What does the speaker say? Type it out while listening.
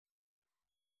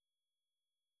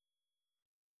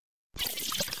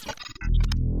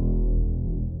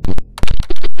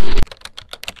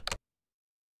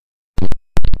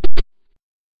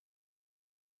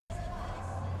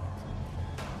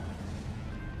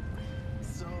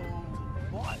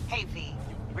Hey, V.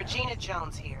 Regina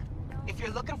Jones here. If you're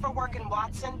looking for work in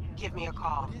Watson, give me a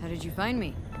call. How did you find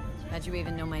me? How'd you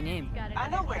even know my name? I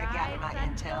know where to gather my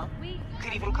intel.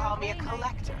 Could even call me a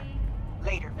collector.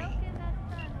 Later, V.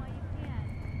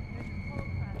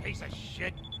 Piece of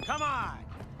shit. Come on!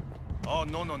 Oh,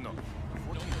 no. 14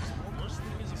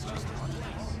 is just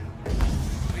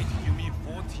Wait, you mean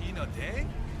 14 a day?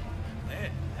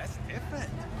 Man, that's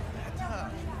different. Better.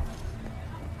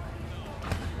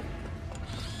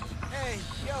 Hey,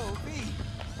 J.O.B.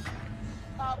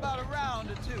 How about a round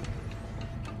or two?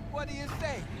 What do you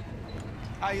say?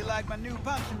 How you like my new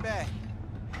punching bag?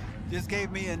 Just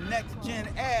gave me a next-gen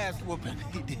ass whooping,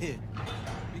 he did.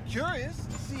 Be curious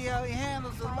to see how he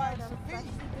handles the likes of me.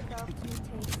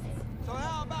 So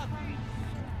how about me?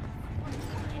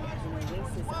 The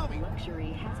oasis of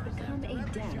luxury has become a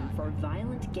den for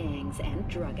violent gangs and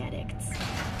drug addicts.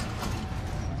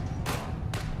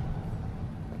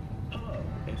 Hello,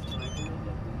 it's time for your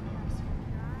local news.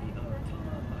 The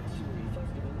Matsuri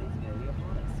Festival is nearly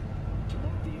upon us. To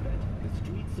mark the event, the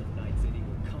streets of Night City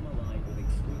will come alive with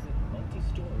exquisite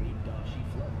multi-story dashi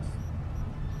floats.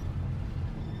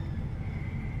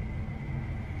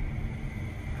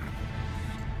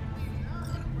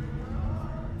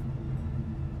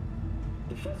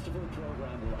 The festival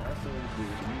program will also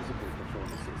include musical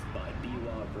performances by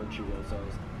biwa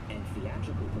virtuosos and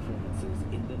theatrical performances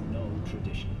in the No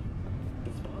tradition.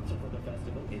 The sponsor for the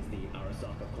festival is the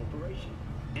Arasaka Corporation,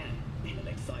 and in an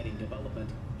exciting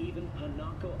development, even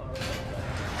Hanako Arasaka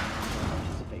has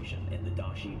participation in the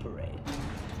Dashi Parade.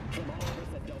 From all of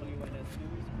us at WNS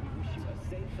News, we wish you a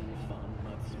safe and fun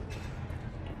Matsuri.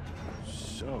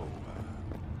 So,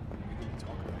 we didn't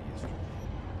talk about yesterday.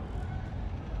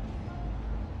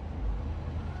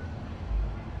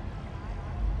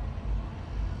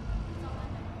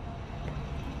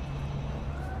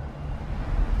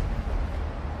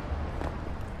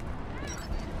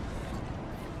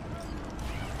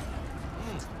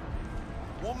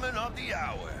 Woman of the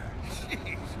hour.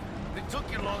 Jeez, it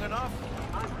took you long enough.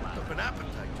 Up an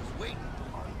appetite just waiting.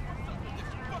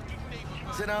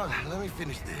 Sit down, let me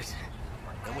finish this.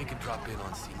 Then we can drop in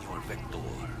on Senor Viktor.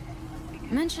 You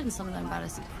mentioned something about a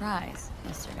surprise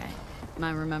yesterday. Am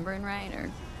I remembering right,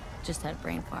 or just had a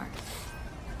brain fart?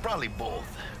 Probably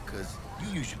both, because you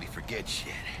usually forget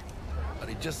shit. But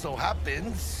it just so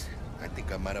happens, I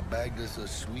think I might have bagged us a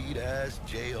sweet-ass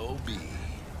J.O.B.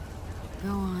 Go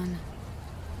on.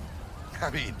 I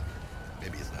mean,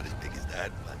 maybe it's not as big as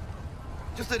that, but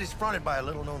just that it's fronted by a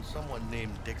little-known someone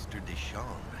named Dexter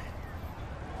DeShawn.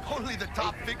 Only the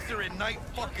top fixer in Night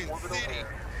fucking City.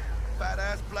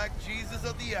 Fat-ass black Jesus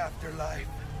of the afterlife.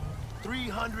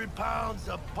 300 pounds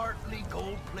of partly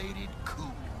gold-plated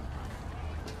coupe.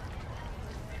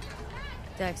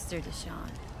 Dexter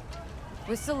DeShawn.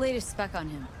 What's the latest spec on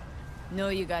him? Know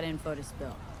you got info to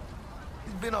spill.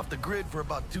 He's been off the grid for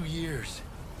about 2 years.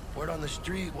 Word on the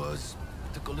street was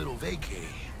took a little vacay.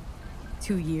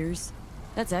 2 years?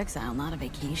 That's exile, not a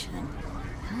vacation.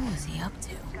 What was he up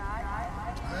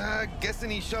to? Guessing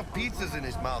he shoved pizzas in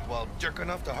his mouth while jerking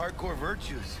off to hardcore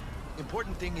virtues.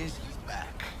 Important thing is he's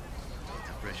back. It's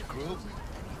a fresh crew, and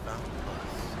he found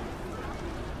us.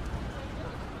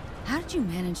 How did you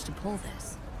manage to pull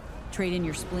this? Trade in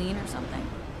your spleen or something?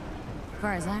 As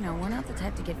far as I know, we're not the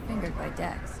type to get fingered by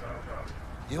Dex.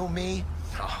 You, me?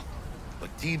 Oh, but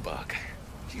T-Bug,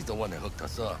 she's the one that hooked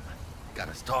us up. Got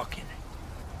us talking.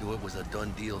 Knew it was a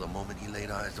done deal the moment he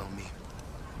laid eyes on me.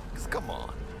 'Cause come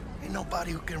on, ain't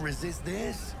nobody who can resist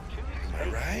this. Am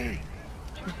I right?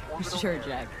 Sure,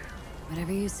 Jack.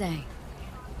 Whatever you say.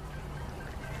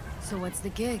 So what's the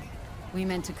gig? We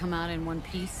meant to come out in one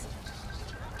piece?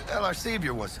 Well, our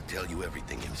savior wants to tell you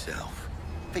everything himself.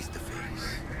 Face to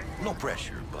face. No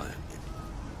pressure, but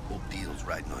whole deal's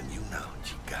riding on you now,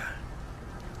 chica.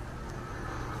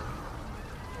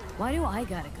 Why do I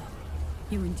gotta go?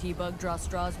 You and T-Bug draw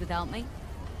straws without me?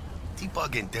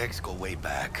 T-Bug and Dex go way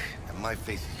back, and my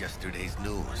face is yesterday's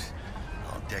news.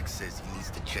 Now Dex says he needs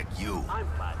to check you.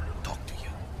 Talk to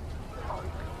you.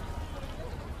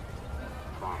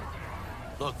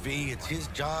 Look, V, it's his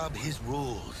job, his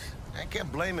rules. I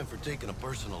can't blame him for taking a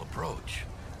personal approach.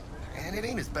 And it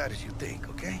ain't as bad as you think,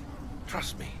 okay?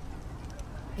 Trust me.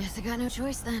 Guess I got no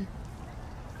choice then.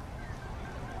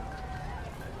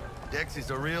 Dex is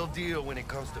a real deal when it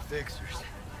comes to fixers.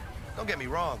 Don't get me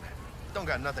wrong. Don't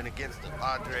got nothing against the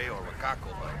Padre or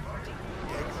Wakako, but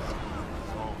Dex is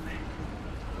his own.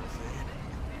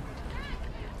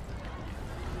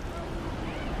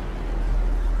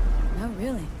 No,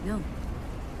 really, no.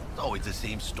 It's always the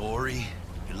same story.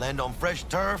 You land on fresh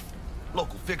turf,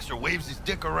 local fixer waves his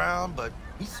dick around, but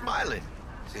he's smiling.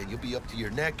 saying you'll be up to your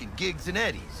neck in gigs and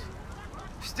eddies.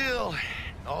 Still,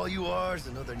 all you are is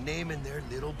another name in their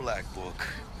little black book.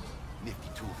 Nifty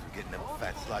tool for getting them a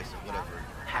fat slice of whatever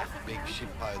half-baked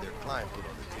shit pie their client put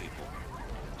on the table.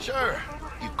 Sure,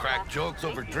 you crack jokes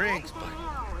over drinks, but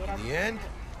in the end,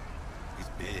 it's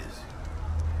biz.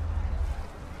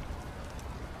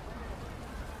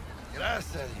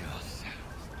 Gracias a Dios.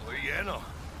 Estoy lleno.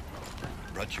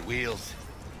 Brought your wheels.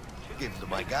 Gave them to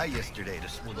my guy yesterday to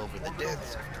smooth over the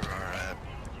dents after our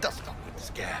dust-up with the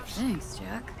scabs. Thanks,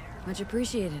 Jack. Much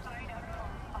appreciated.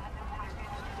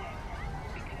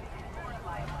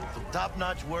 Some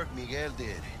top-notch work Miguel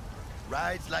did.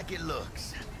 Rides like it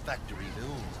looks. Factory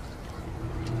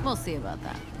new. We'll see about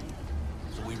that.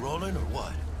 So we rolling or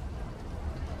what?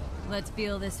 Let's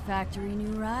feel this factory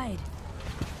new ride.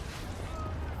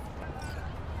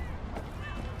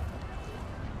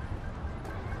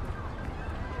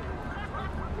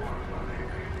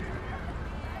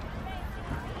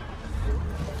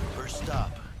 First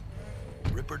stop.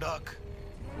 Ripper Duck.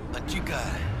 Chica,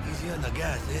 easy on the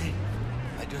gas, eh?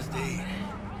 I just ate.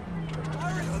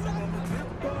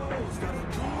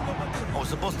 I was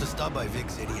supposed to stop by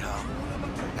Vic's anyhow.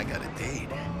 I got a date.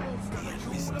 Me and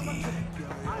Misty.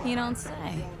 You don't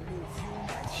say.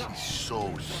 She's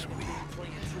so sweet.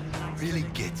 Really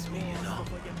gets me, you know?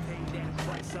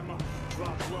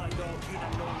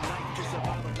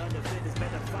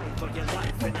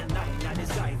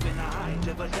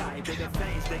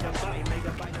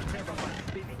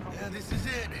 Yeah, this is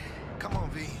it. Come on,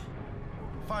 V.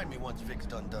 Find me once Vic's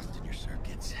done dusting your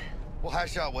circuits. We'll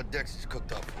hash out what Dex has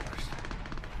cooked up for us.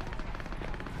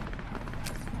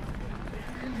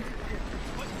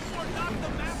 But you are not the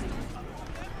master.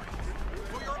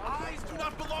 For your eyes do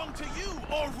not belong to you,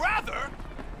 or rather,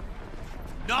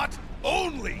 not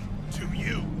only to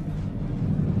you.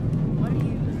 What are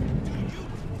you? Do you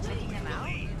truly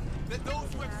believe that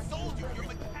those who have sold you your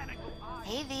mechanical eyes...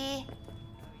 Hey, V.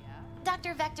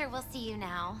 Dr. Vector will see you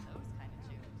now.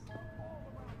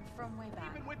 From way back.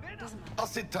 Doesn't matter. I'll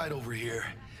sit tight over here.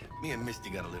 Me and Misty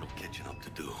got a little catching up to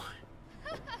do.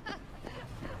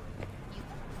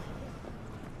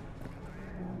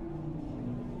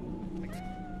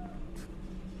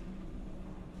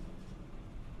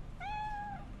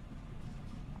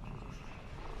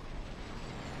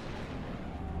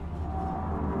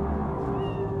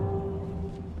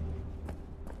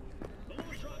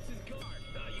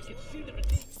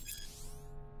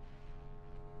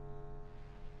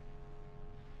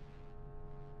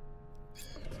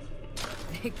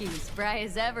 Vicky, spry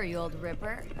as ever, you old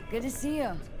ripper. Good to see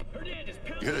you.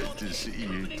 Good to see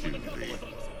you too, V.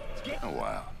 Oh,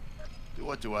 wow.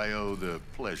 What do I owe the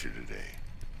pleasure today?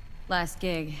 Last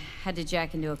gig, had to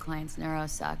jack into a client's neuro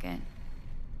socket.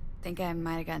 Think I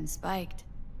might have gotten spiked.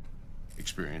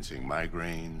 Experiencing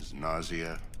migraines,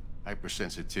 nausea,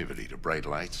 hypersensitivity to bright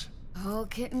lights? Oh,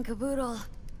 kit and caboodle.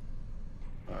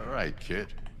 All right, Kit.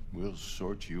 We'll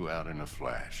sort you out in a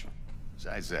flash.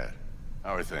 Besides that,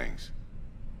 how are things?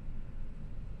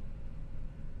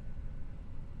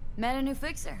 Met a new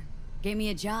fixer. Gave me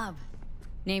a job.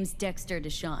 Name's Dexter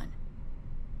DeShawn.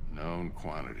 Known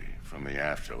quantity from the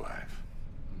afterlife.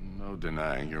 No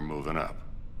denying you're moving up.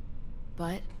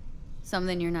 But?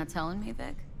 Something you're not telling me,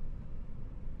 Vic?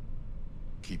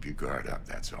 Keep your guard up,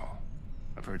 that's all.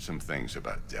 I've heard some things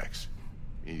about Dex.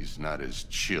 He's not as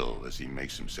chill as he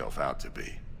makes himself out to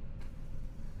be.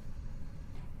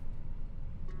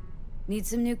 Need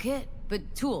some new kit,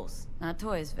 but tools, not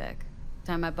toys, Vic.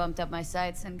 Time I bumped up my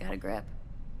sights and got a grip.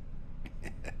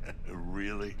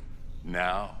 Really?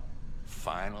 Now?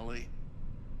 Finally?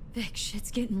 Vic, shit's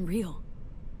getting real.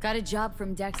 Got a job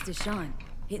from Dex DeShawn,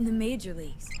 hitting the major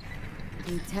leagues.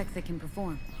 Need tech that can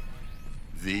perform.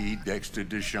 The Dexter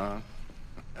DeShawn?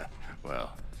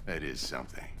 Well, that is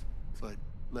something. But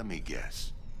let me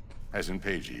guess. Hasn't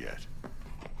paid you yet.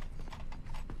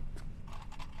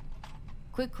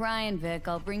 Quit crying, Vic.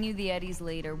 I'll bring you the eddies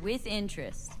later, with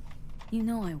interest. You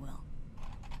know I will.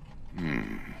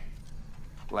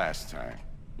 Last time.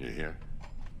 You hear?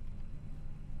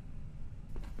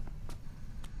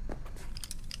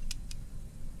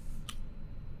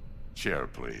 Chair,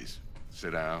 please.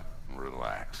 Sit down and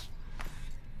relax.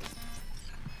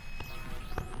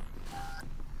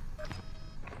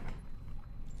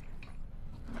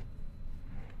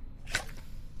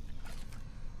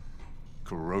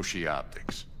 Kiroshi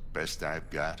optics. Best I've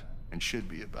got, and should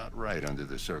be about right under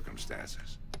the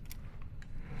circumstances.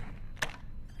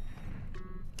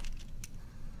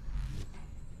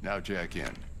 Now jack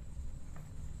in.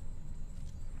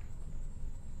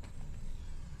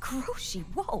 Kiroshi,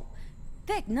 whoa!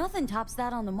 Vic, nothing tops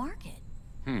that on the market.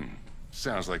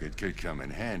 Sounds like it could come in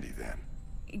handy then.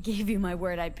 Gave you my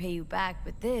word I'd pay you back,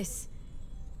 but this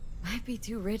might be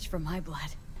too rich for my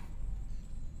blood.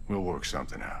 We'll work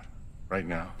something out. Right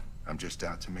now, I'm just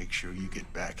out to make sure you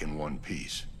get back in one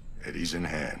piece. Eddie's in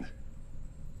hand.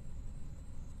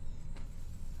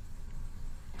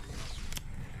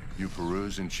 You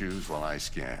peruse and choose while I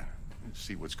scan.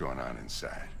 See what's going on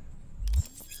inside.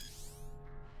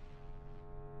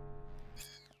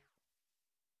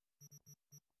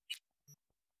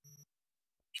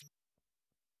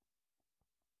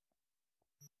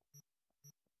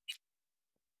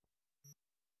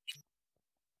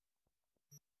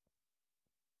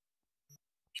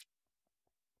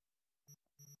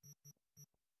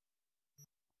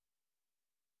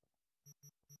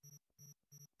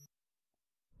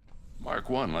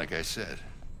 Mark 1, like I said.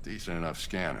 Decent enough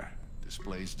scanner.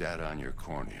 Displays data on your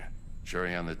cornea.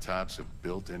 Cherry on the top's a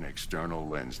built-in external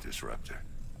lens disruptor.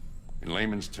 In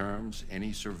layman's terms,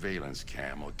 any surveillance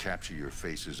cam will capture your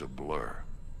face as a blur.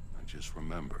 And just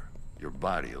remember, your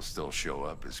body will still show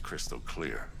up as crystal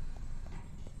clear.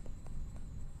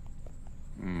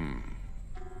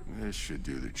 This should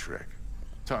do the trick.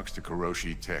 Talks to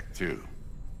Kiroshi Tech, too.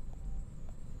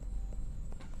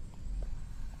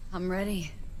 I'm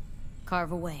ready.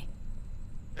 Carve away.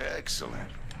 Excellent.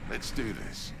 Let's do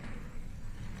this.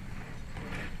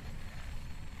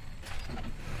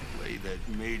 Lay that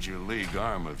major league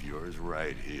arm of yours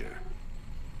right here.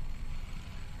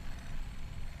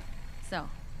 So,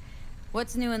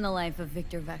 what's new in the life of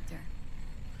Victor Vector?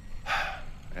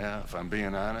 Yeah, if I'm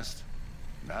being honest,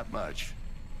 not much.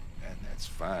 And that's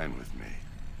fine with me.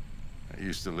 I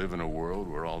used to live in a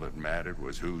world where all that mattered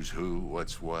was who's who,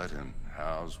 what's what, and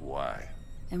how's why.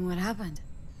 And what happened?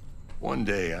 One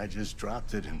day, I just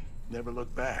dropped it and never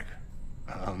looked back.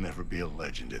 I'll never be a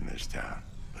legend in this town,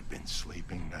 but been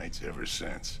sleeping nights ever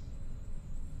since.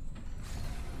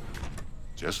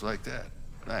 Just like that.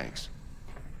 Thanks.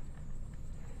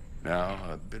 Now,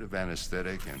 a bit of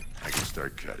anesthetic and I can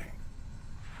start cutting.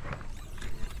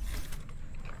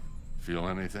 Feel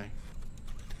anything?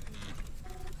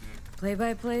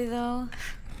 Play-by-play, though?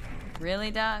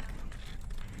 Really, Doc?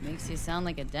 Makes you sound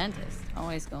like a dentist,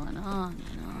 always going on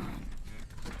and on.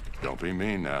 Don't be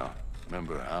mean now.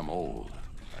 Remember, I'm old.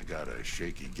 I got a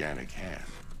shaky Gannic hand.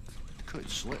 Could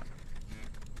slip.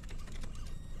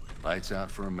 Lights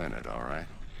out for a minute, all right?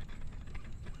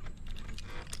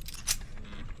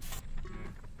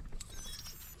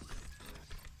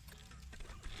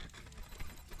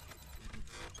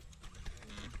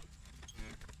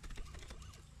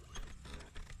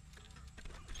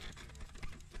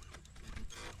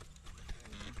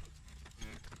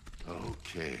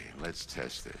 Okay, let's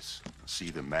test this. See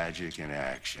the magic in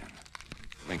action.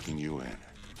 Linking you in.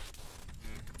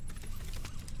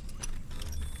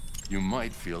 You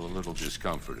might feel a little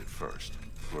discomfort at first.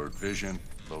 Blurred vision,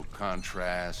 low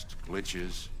contrast,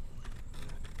 glitches.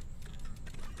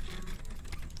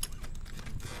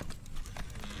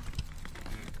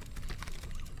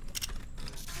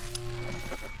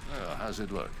 Well, how's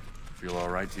it look? Feel all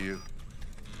right to you?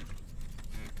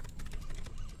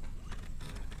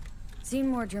 Seen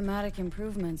more dramatic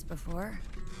improvements before.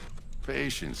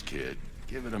 Patience, kid.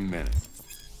 Give it a minute.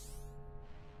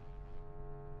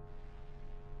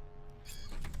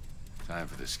 Time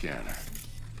for the scanner.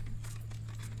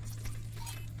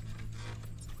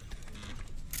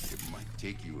 It might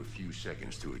take you a few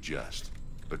seconds to adjust,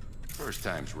 but first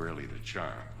time's rarely the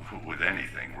charm. With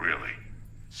anything, really.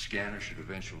 Scanner should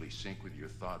eventually sync with your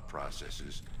thought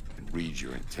processes and read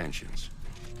your intentions.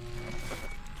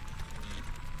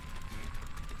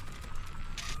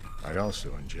 I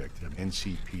also injected an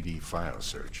NCPD file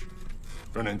search.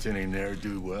 Run into any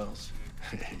ne'er-do-wells?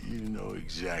 You know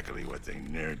exactly what they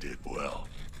ne'er did well.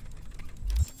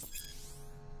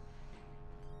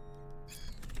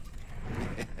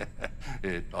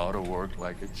 It ought to work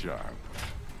like a charm.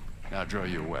 Now draw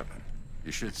your weapon.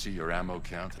 You should see your ammo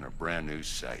count in a brand new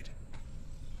sight.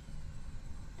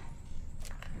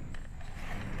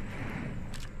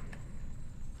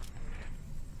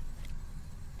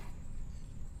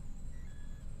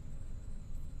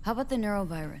 How about the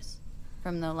neurovirus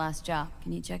from the last job?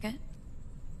 Can you check it?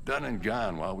 Done and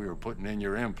gone while we were putting in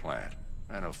your implant.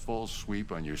 And a full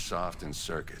sweep on your soft and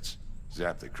circuits.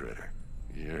 Zap the critter.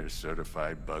 You're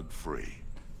certified bug-free.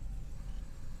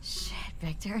 Shit,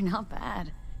 Victor, not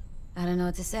bad. I don't know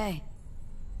what to say.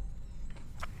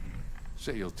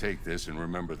 Say you'll take this and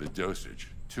remember the dosage.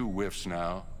 2 whiffs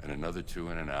now, and another 2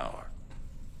 in an hour.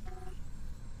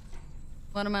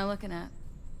 What am I looking at?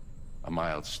 A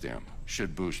mild stim.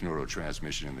 Should boost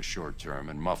neurotransmission in the short term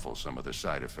and muffle some of the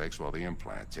side effects while the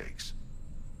implant takes.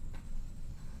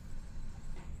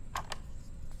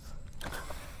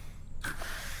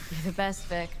 You're the best,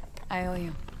 Vic. I owe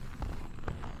you.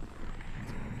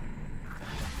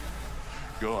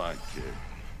 Go on, kid.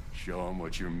 Show them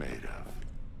what you're made of.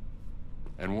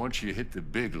 And once you hit the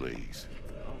big leagues,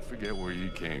 don't forget where you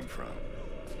came from.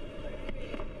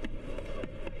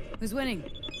 Who's winning?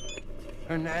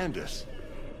 Hernandez.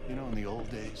 You know, in the old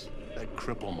days, that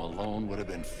cripple Malone would have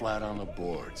been flat on the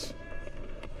boards.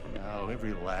 Now,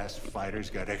 every last fighter's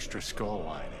got extra skull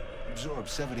lining.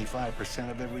 Absorbs 75%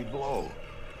 of every blow.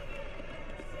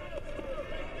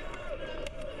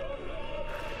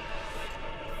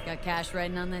 Got cash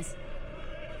riding on this?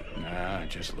 Nah,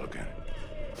 just looking.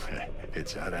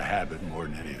 It's out of habit more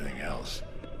than anything else.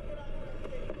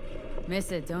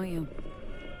 Miss it, don't you?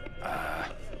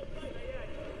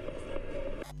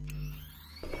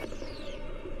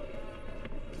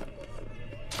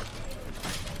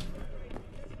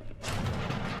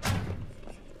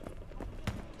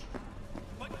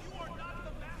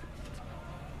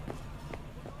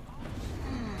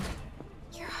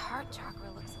 Your heart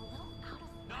chakra looks a little out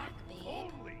of whack,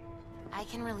 babe. I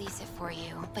can release it for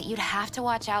you, but you'd have to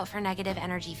watch out for negative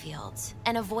energy fields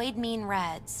and avoid mean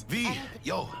reds. V,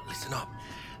 yo, listen up.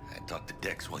 I talked to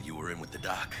Dex while you were in with the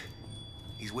doc.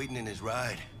 He's waiting in his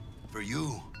ride. For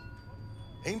you.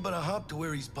 Ain't but a hop to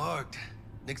where he's parked.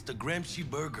 Next to Gramsci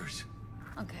Burgers.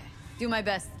 Okay. Do my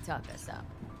best to talk us up.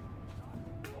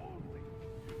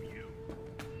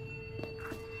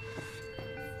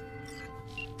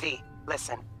 V,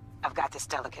 listen. I've got this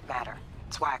delicate matter.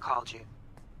 That's why I called you.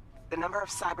 The number of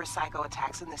cyber-psycho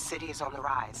attacks in the city is on the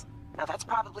rise. Now, that's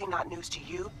probably not news to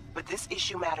you, but this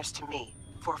issue matters to me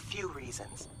for a few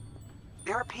reasons.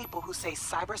 There are people who say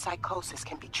cyberpsychosis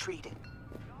can be treated.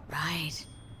 Right.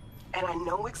 And I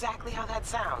know exactly how that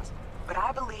sounds, but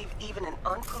I believe even an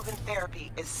unproven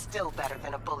therapy is still better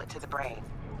than a bullet to the brain.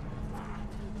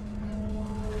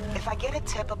 If I get a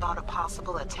tip about a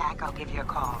possible attack, I'll give you a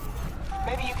call.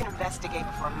 Maybe you can investigate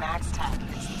before Max Tack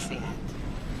hits the scene.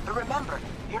 But remember,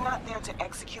 you're not there to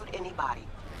execute anybody.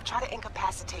 Try to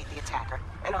incapacitate the attacker,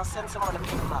 and I'll send someone to pick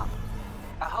him up.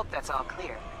 I hope that's all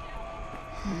clear.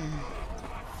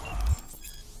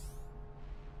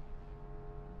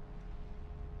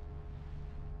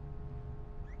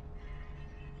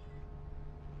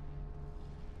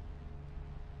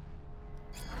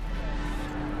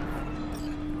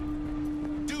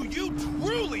 Do you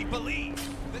truly believe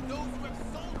that those who have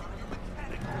sold you your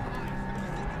mechanical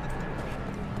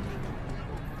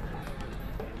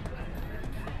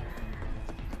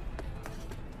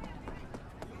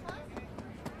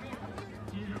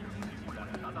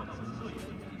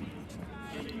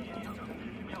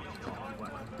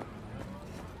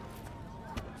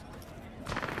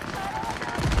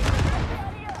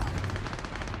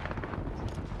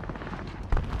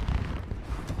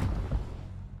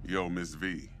Yo, Miss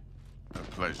V. A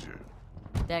pleasure.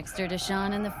 Dexter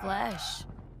DeShawn in the flesh.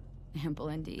 Ample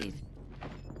indeed.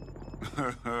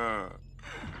 Let's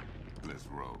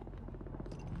roll.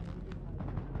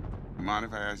 Mind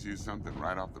if I ask you something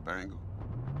right off the bangle?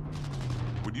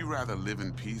 Would you rather live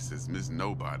in peace as Miss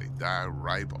Nobody, die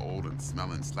ripe, old, and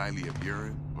smelling slightly of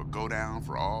urine, or go down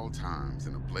for all times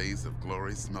in a blaze of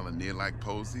glory smelling near like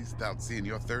posies without seeing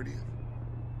your 30th?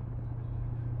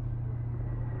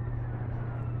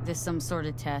 This some sort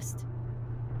of test?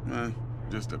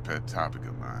 Just a pet topic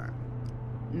of mine.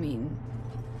 I mean,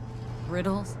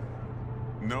 riddles?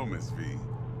 No, Miss V.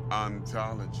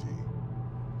 Ontology.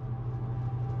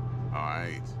 All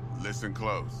right, listen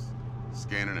close.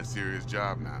 Scanning a serious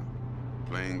job now.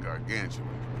 Playing gargantuan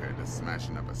compared to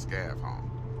smashing up a scav home.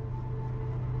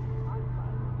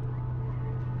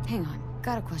 Hang on,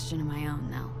 got a question of my own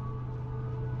now.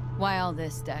 Why all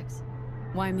this, Dex?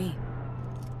 Why me?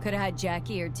 Could've had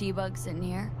Jackie or T-Bug sitting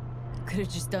here. Could've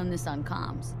just done this on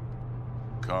comms.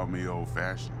 Call me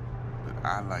old-fashioned, but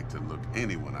I like to look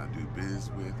anyone I do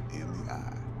biz with in the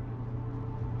eye.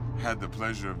 Had the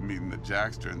pleasure of meeting the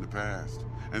Jackster in the past,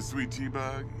 and sweet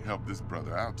T-Bug helped this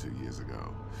brother out 2 years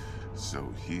ago.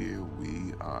 So here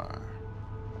we are.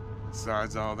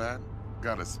 Besides all that,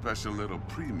 got a special little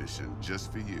pre-mission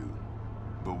just for you.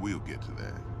 But we'll get to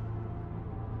that.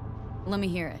 Let me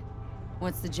hear it.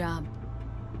 What's the job?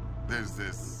 There's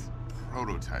this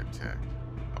prototype tech,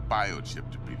 a biochip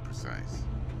to be precise.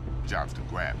 Job's to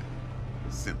grab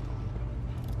it. Simple.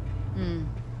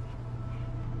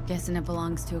 Guessing it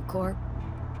belongs to a corp?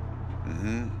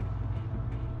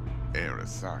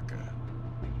 Arasaka.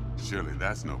 Surely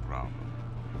that's no problem.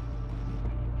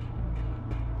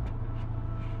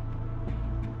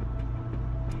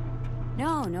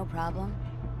 No problem.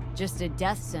 Just a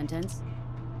death sentence.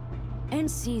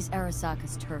 NC's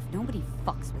Arasaka's turf. Nobody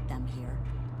fucks with them here.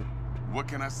 What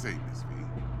can I say, Miss V?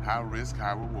 High risk,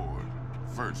 high reward.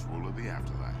 First rule of the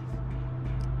afterlife.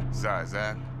 Besides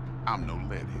that, I'm no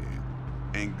leadhead.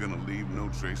 Ain't gonna leave no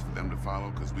trace for them to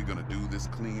follow, cause we gonna do this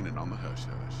clean and on the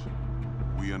hush-hush.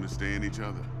 We understand each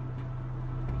other?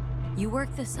 You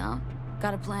work this out?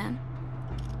 Got a plan?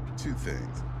 Two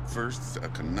things. First, a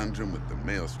conundrum with the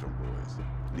Maelstrom boys.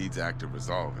 Needs active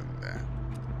resolving that.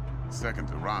 Second,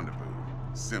 a rendezvous.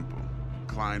 Simple.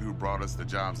 Client who brought us the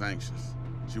job's anxious.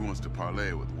 She wants to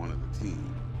parlay with one of the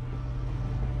team.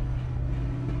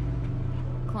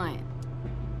 Client.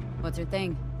 What's her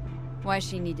thing? Why does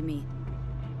she need to meet?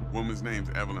 Woman's name's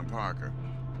Evelyn Parker.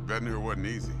 Vetting her wasn't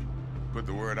easy. Put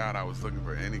the word out I was looking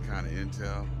for any kind of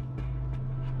intel.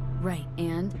 Right,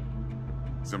 and?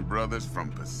 Some brothers from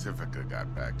Pacifica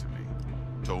got back to me.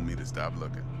 Told me to stop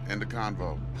looking. End of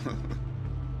convo.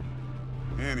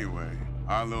 Anyway,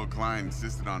 our little client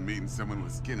insisted on meeting someone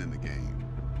with skin in the game.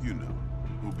 You know,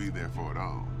 who'll be there for it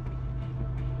all.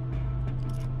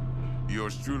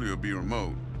 Yours truly will be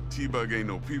remote. T-Bug ain't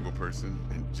no people person,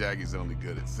 and Jackie's only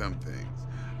good at some things.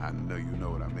 I know you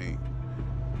know what I mean.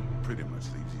 Pretty much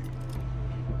leaves you.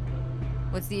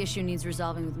 What's the issue needs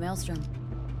resolving with Maelstrom?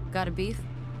 Got a beef?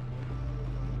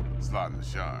 Slot in the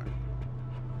shard.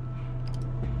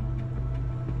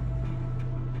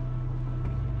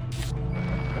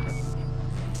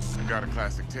 I got a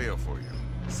classic tale for you.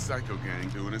 Psycho gang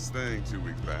doing its thing 2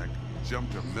 weeks back.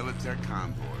 Jumped a Militech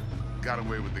convoy. Got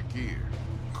away with the gear.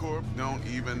 Corp don't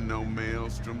even know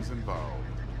Maelstrom's involved.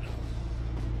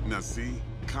 Now see,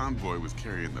 convoy was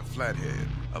carrying the Flathead,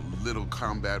 a little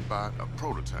combat bot, a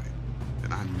prototype.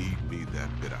 And I need me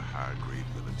that bit of high-grade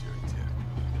military tech.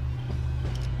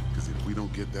 Because if we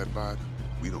don't get that bot,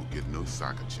 we don't get no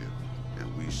soccer chip.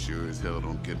 And we sure as hell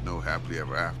don't get no happily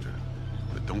ever after.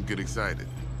 But don't get excited.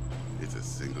 It's a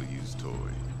single-use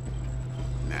toy.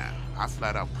 Now, I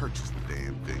flat out purchased the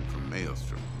damn thing from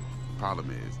Maelstrom.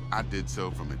 Problem is, I did so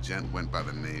from a gent went by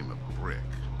the name of Brick.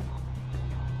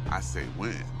 I say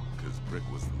when, because Brick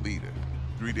was the leader.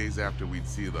 3 days after we'd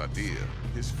sealed our deal,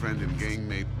 his friend and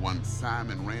gangmate, one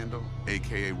Simon Randall,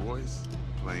 a.k.a. Royce,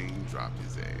 plain dropped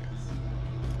his ass.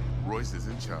 Royce is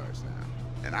in charge now,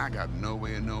 and I got no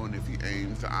way of knowing if he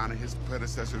aims to honor his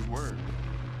predecessor's word.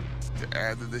 To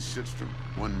add to this shitstorm,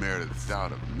 one Meredith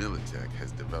out of Militech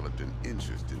has developed an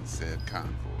interest in said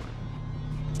convoy.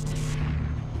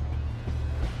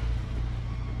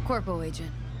 Corpo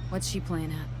agent. What's she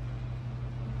playing at?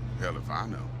 Hell if I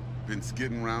know. Been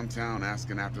skidding around town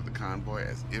asking after the convoy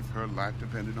as if her life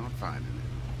depended on finding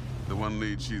it. The one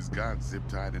lead she's got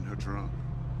zip-tied in her trunk.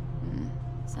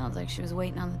 Sounds like she was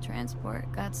waiting on the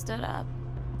transport, got stood up.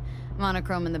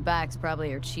 Monochrome in the back's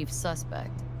probably her chief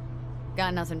suspect.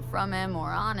 Got nothing from him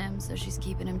or on him, so she's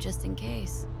keeping him just in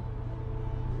case.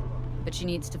 But she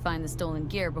needs to find the stolen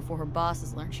gear before her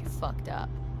bosses learn she fucked up.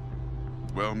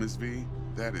 Well, Miss V,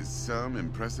 that is some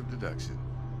impressive deduction.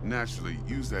 Naturally,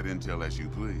 use that intel as you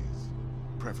please.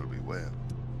 Preferably well.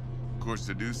 Of course,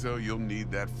 to do so, you'll need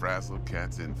that frazzled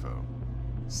cat's info.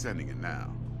 Sending it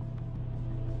now.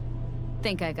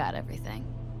 Think I got everything.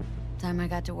 Time I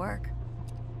got to work.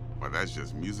 Well, that's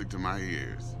just music to my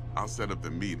ears. I'll set up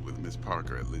the meet with Miss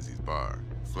Parker at Lizzie's bar.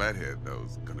 Flathead,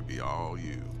 though's gonna be all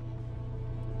you.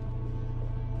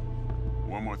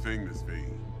 One more thing, Miss V.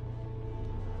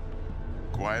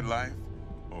 Quiet life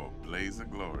or blaze of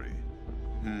glory?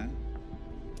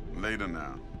 Later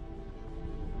now.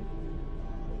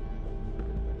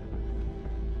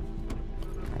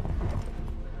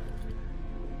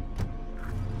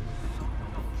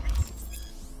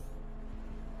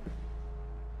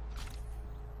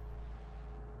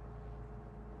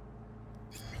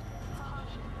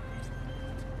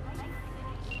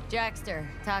 Jackster,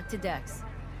 talk to Dex.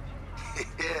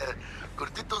 Yeah,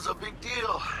 Cortito's a big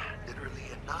deal.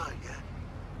 Literally a nod, yeah.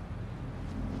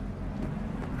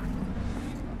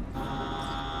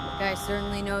 Guy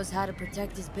certainly knows how to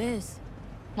protect his biz.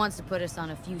 Wants to put us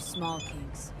on a few small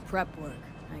kinks. Prep work,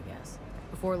 I guess.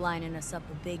 Before lining us up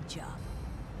a big job.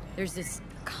 There's this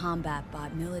combat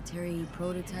bot military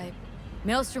prototype.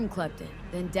 Maelstrom clept it,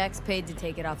 then Dex paid to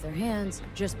take it off their hands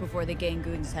just before the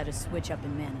Gangoons had a switch up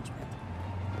in management.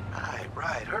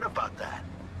 Right, heard about that.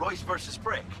 Royce versus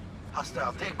Brick.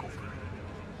 Hostile takeover.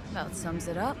 About sums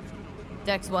it up.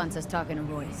 Dex wants us talking to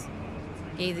Royce.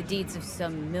 Gave the deeds of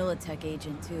some Militech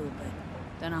agent too, but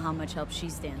don't know how much help she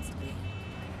stands to be.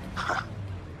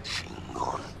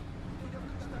 Chingon.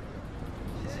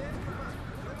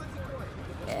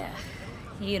 Yeah,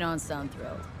 you don't sound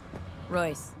thrilled.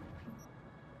 Royce.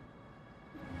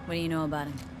 What do you know about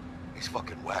him? He's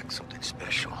fucking whack, something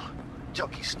special.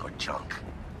 Junkies snort junk.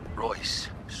 Royce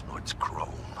snorts chrome.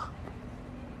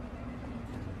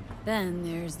 Then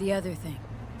there's the other thing.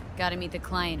 Gotta meet the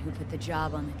client who put the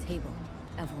job on the table,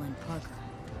 Evelyn Parker.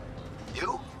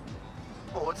 You?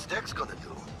 Well, what's Dex gonna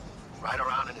do? Ride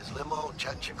around in his limo,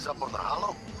 chat chicks up on the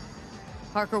hollow?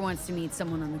 Parker wants to meet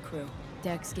someone on the crew.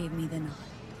 Dex gave me the nod.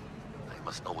 He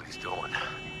must know what he's doing.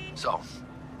 So,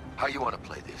 how you want to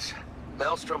play this?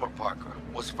 Maelstrom or Parker?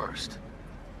 What's first?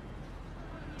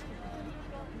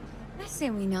 I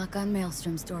say we knock on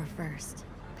Maelstrom's door first.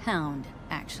 Pound,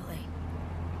 actually.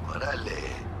 Orale.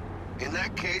 In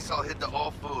that case, I'll hit the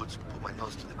All Foods, put my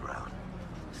nose to the ground.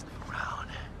 Sniff around.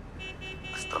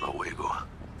 Hasta luego.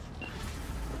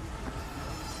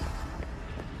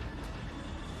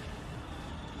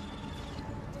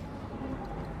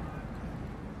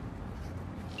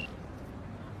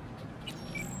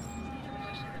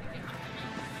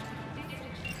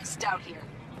 Stout here.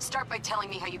 Start by telling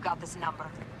me how you got this number.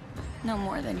 No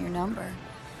more than your number.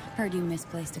 Heard you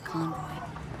misplaced a convoy.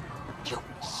 You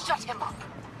shut him up.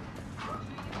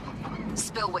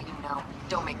 Spill what you know.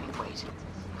 Don't make me wait.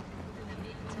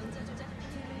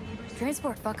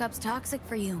 Transport fuck-up's toxic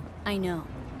for you. I know.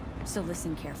 So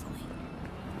listen carefully.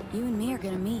 You and me are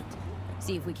gonna meet.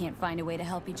 See if we can't find a way to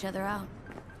help each other out.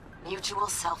 Mutual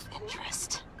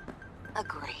self-interest.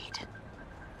 Agreed.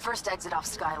 First exit off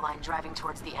Skyline, driving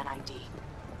towards the NID.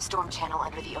 Storm channel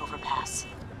under the overpass.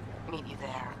 Meet you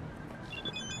there.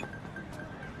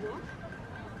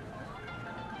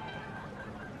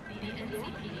 The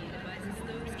NCPD advises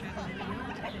those traveling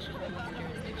beyond official police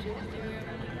jurisdiction to wear a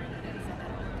relevant fence at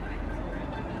all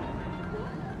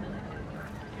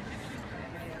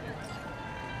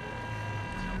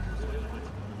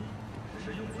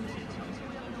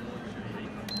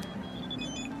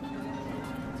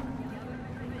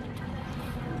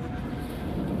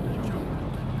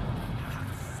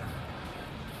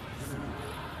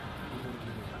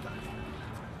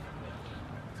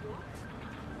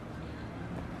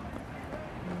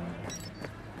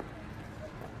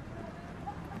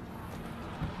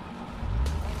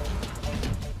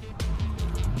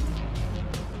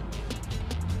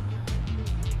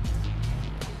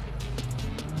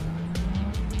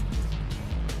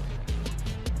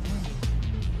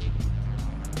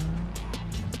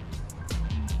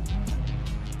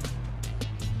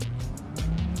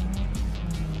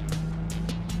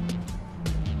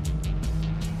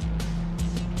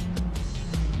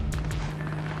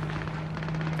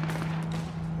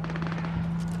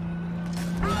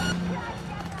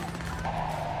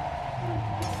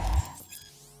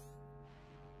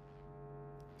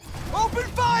Open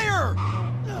fire!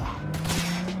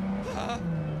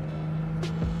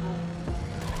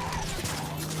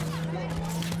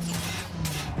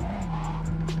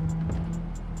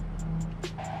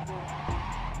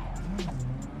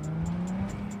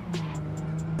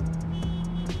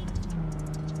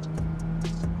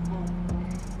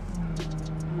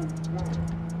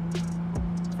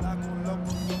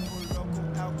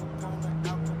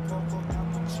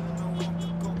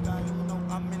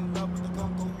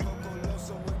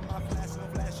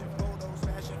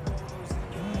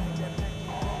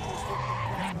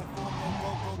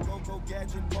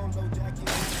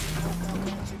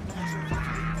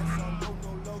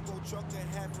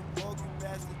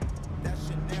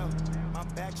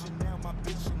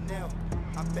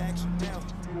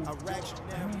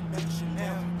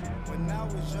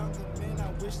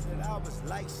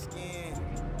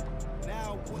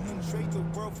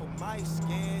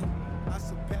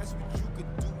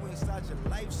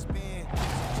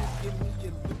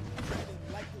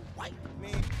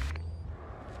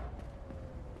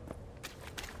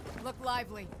 Look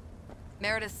lively.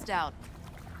 Meredith Stout.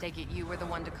 Take it you were the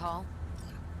one to call?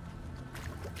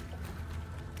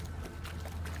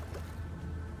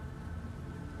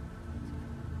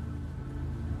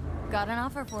 Got an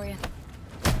offer for you.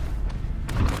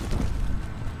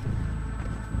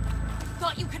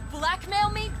 Thought you could blackmail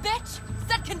me, bitch?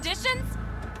 Set conditions?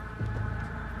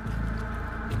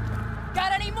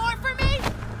 Got any more for me?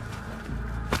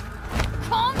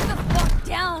 Calm the fuck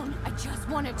down! I just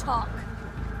want to talk.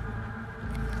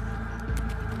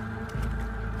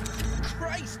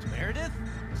 Christ, Meredith!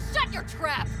 Shut your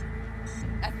trap!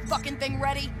 That fucking thing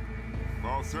ready?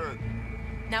 All set.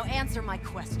 Now answer my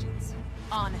questions.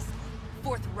 Honestly,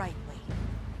 forthrightly.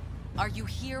 Are you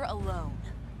here alone?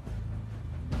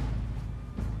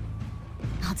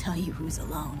 I'll tell you who's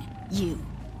alone. You.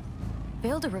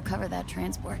 Failed to recover that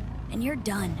transport, and you're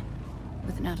done.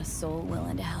 With not a soul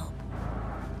willing to help.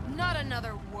 Not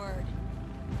another word.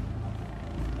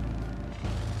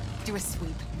 Do a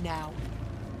sweep, now.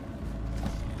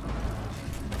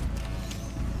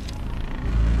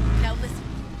 Now listen,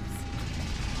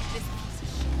 this piece of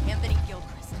shit, Anthony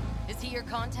Gilchrist, your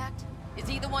contact? Is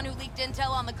he the one who leaked intel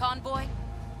on the convoy?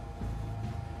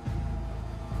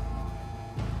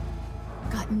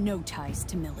 Got no ties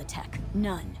to Militech.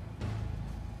 None.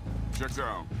 Checks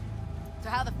out. So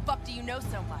how the fuck do you know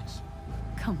so much?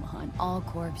 Come on, all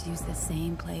corps use the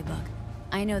same playbook.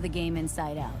 I know the game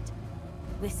inside out.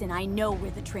 Listen, I know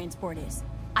where the transport is.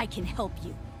 I can help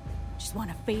you. Just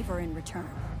want a favor in return.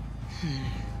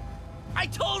 I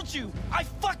told you! I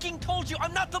fucking told you!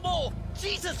 I'm not the mole!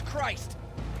 Jesus Christ!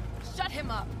 Shut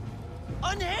him up!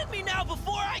 Unhand me now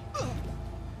before I...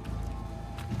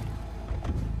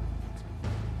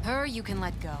 Her you can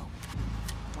let go.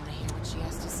 Wanna hear what she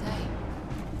has to say?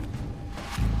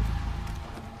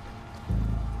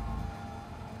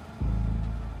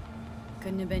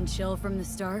 Couldn't have been chill from the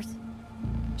start?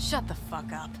 Shut the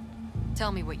fuck up.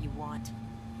 Tell me what you want.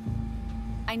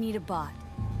 I need a bot.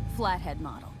 Flathead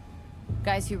model.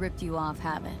 Guys who ripped you off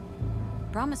have it.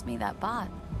 Promise me that bot.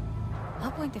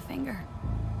 I'll point the finger.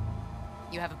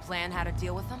 You have a plan how to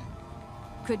deal with them?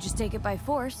 Could just take it by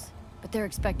force, but they're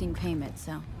expecting payment,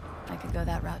 so I could go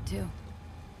that route too.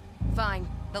 Fine,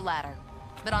 the latter.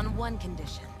 But on one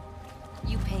condition.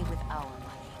 You pay with our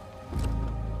money.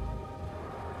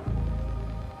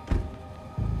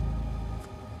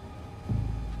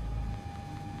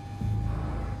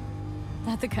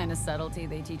 Not the kind of subtlety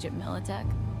they teach at Militech.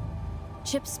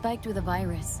 Chip spiked with a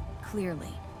virus,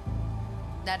 clearly.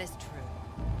 That is true.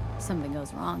 Something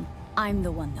goes wrong, I'm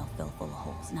the one they'll fill full of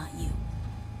holes, not you.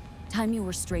 Time you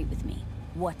were straight with me.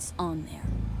 What's on there?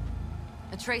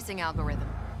 A tracing algorithm.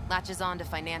 Latches on to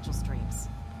financial streams.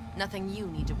 Nothing you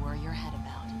need to worry your head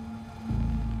about.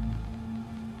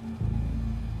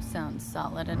 Sounds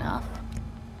solid enough.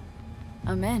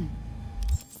 I'm in.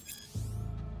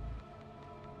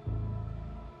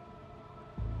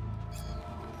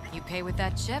 You pay with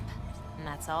that chip, and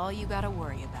that's all you gotta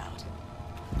worry about.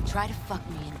 Try to fuck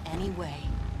me in any way,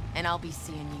 and I'll be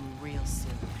seeing you real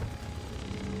soon.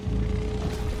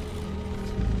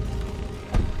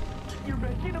 You're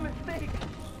making a mistake!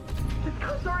 This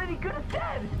cunt's already good as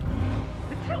dead!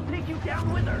 And she'll take you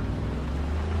down with her!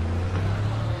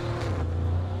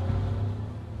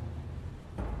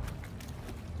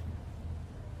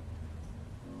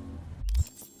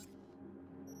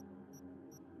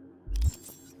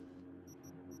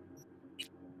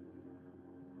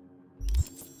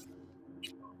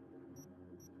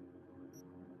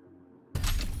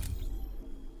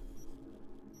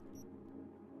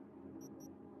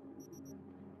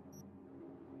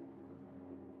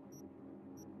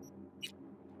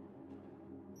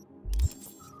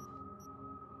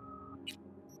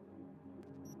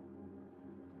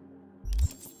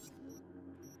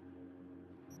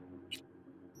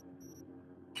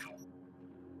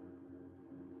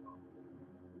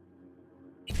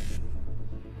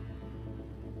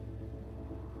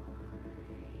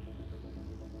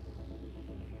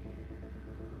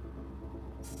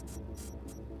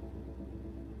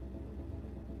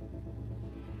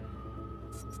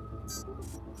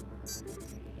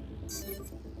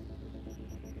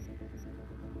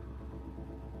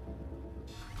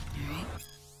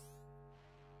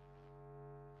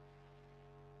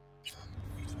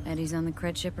 Eddies on the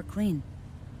cred ship are clean.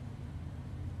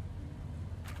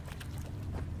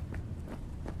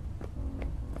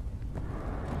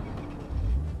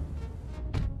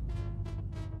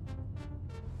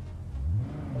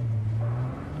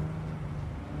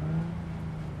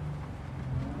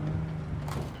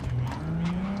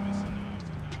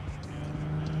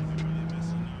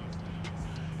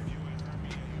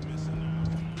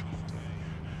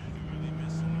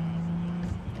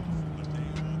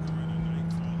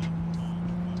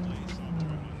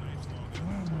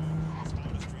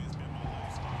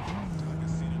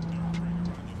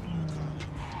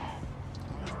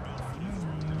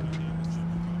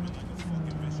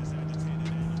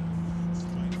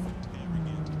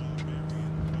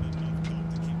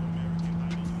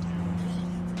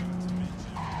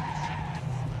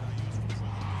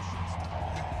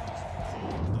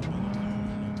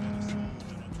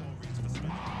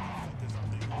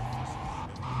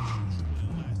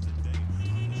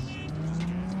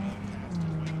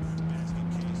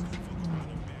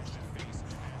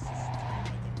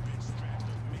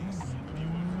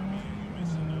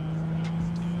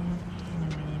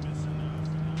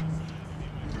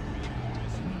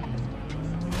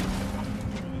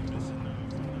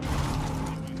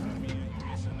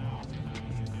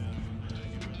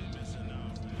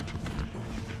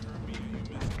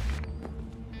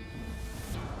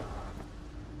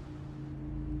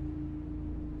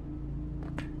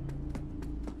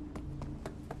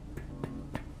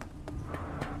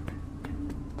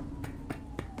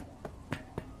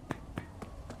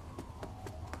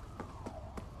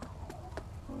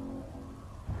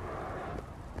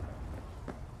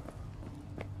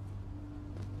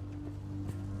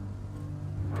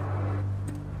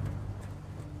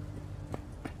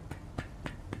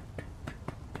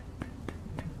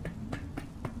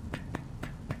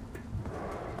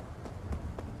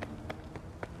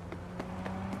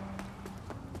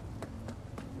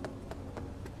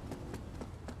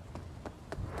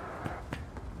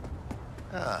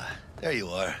 Ah, there you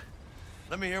are.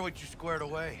 Let me hear what you squared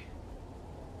away.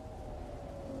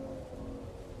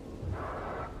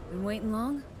 Been waiting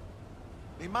long?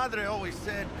 Mi madre always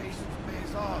said patience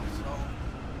pays off, so...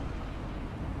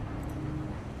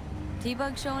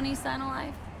 T-Bug show any sign of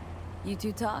life? You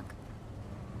two talk?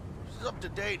 She's up to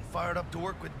date and fired up to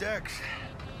work with Dex.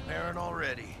 Pairing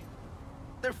already.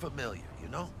 They're familiar, you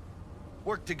know?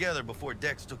 Worked together before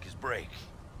Dex took his break.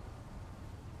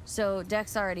 So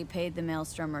Dex already paid the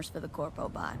Maelstromers for the Corpo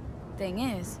bot. Thing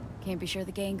is, can't be sure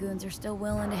the gang goons are still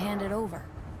willing to hand it over.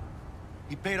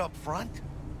 He paid up front?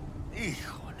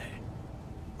 Híjole.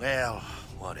 Well,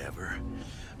 whatever.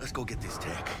 Let's go get this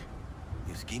tech.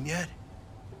 You scheme yet?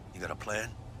 You got a plan?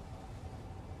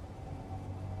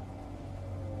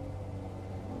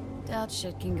 Doubt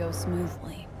shit can go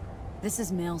smoothly. This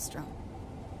is Maelstrom.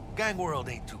 Gang world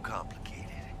ain't too complicated.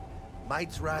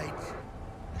 Might's right,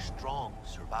 the strong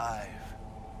survive.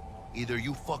 Either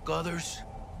you fuck others,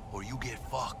 or you get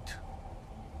fucked.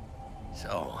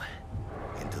 So,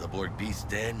 into the Borg Beast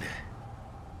Den.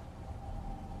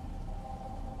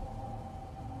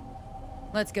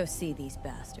 Let's go see these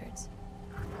bastards.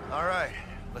 All right,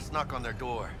 let's knock on their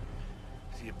door.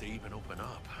 See if they even open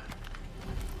up.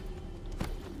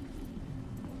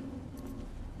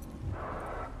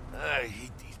 I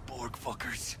hate these Borg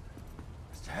fuckers.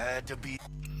 This had to be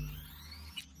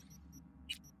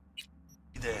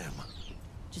them.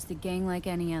 Just a gang like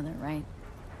any other, right?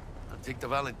 I'll take the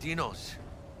Valentinos.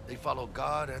 They follow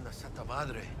God and the Santa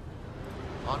Madre.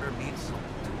 Honor means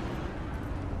something to them.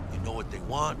 You know what they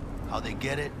want, how they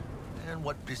get it, and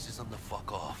what pisses them the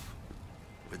fuck off.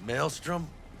 With Maelstrom,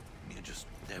 you just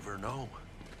never know.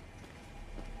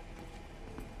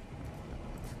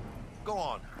 Go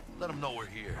on, let them know we're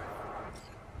here.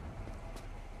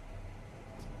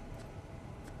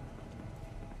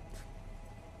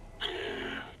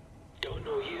 Don't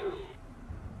know you.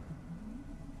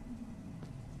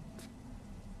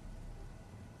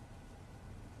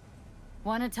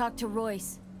 Want to talk to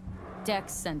Royce?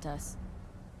 Dex sent us.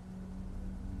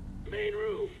 Main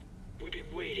room. We've been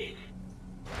waiting.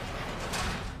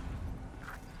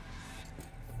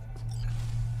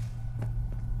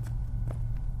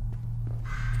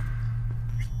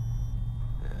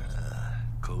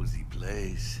 Cozy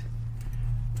place.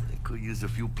 They could use a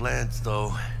few plants,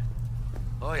 though.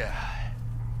 Oh, yeah.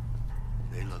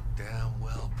 They look damn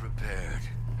well prepared.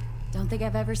 Don't think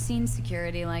I've ever seen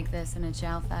security like this in a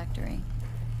chow factory.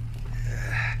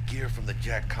 Gear from the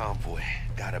Jack convoy.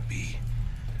 Gotta be.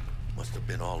 Must have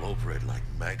been all over it like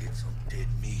maggots on dead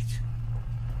meat.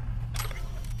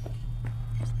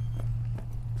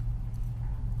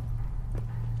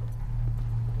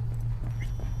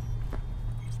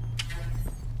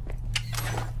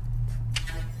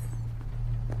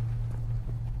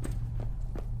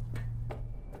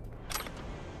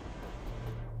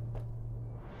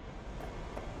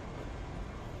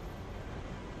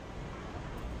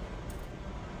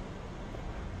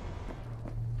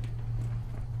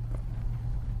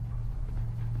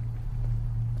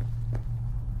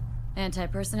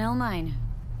 Anti-personnel mine.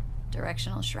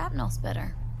 Directional shrapnel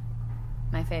spitter.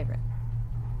 My favorite.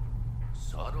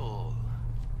 Subtle.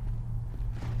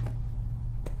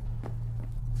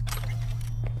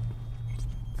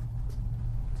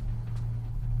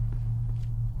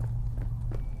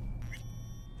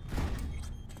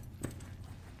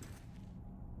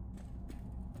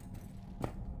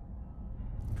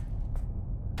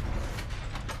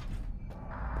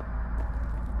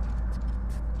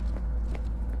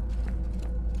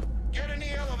 Get in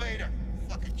the elevator,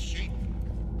 fucking sheep.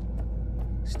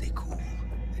 Stay cool.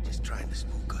 They're just trying to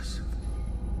spook us.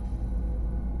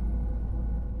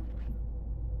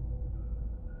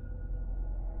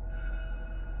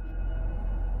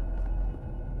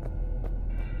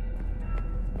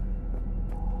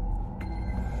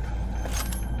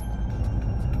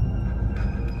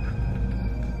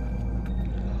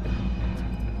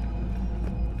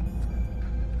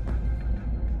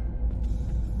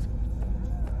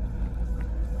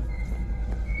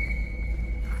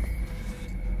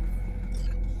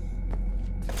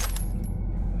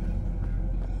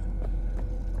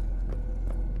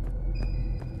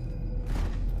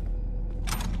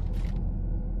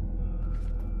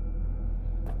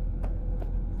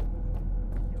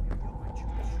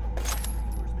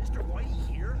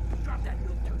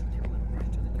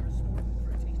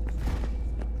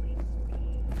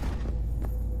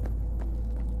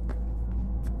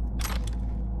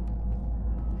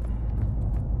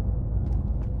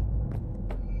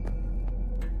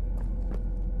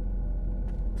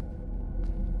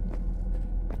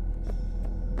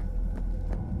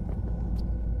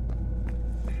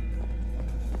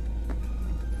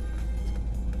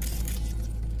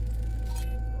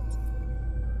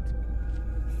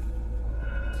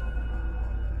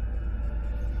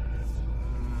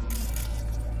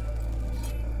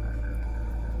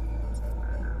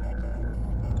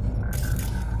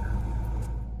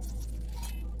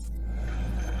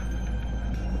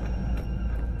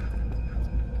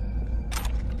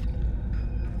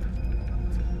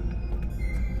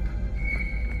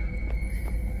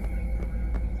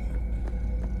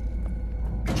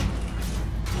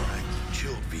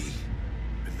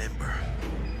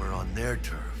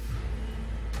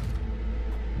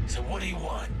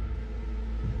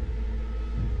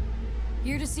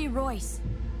 Here to see Royce.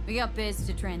 We got biz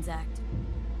to transact.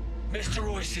 Mr.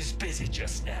 Royce is busy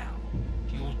just now.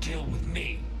 You'll deal with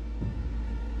me.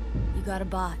 You got a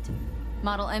bot.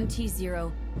 Model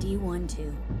MT0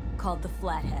 D12, called the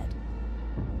Flathead.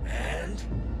 And?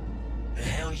 The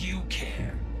hell you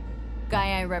care?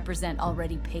 Guy I represent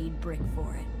already paid Brick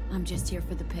for it. I'm just here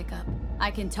for the pickup. I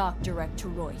can talk direct to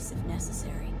Royce if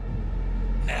necessary.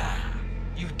 Nah,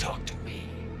 you talk to me.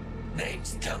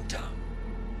 Name's Tum Tum.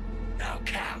 Now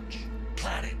couch,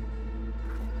 planet.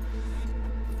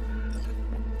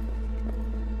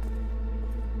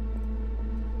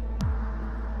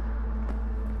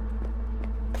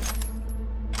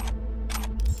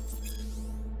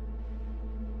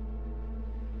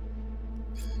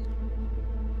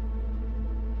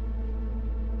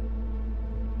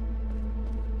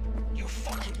 You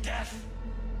fucking deaf?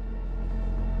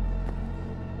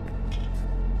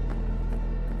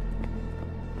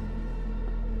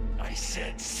 I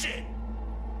said sit.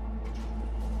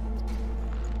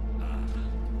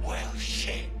 Well,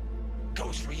 shit.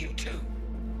 Goes for you too.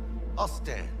 I'll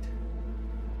stand.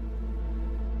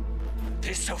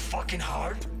 This so fucking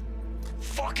hard?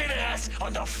 Fucking ass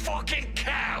on the fucking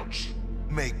couch!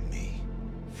 Make me.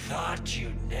 Thought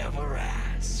you'd never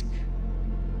ask.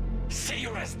 Sit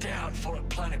your ass down for a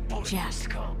planet bullshit Jack, to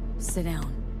come. sit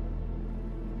down.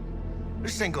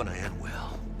 This ain't gonna end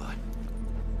well, but...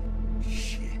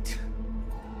 shit.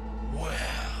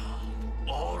 Well,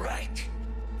 all right.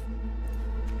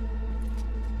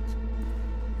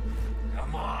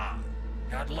 Come on.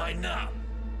 Gotta lighten up.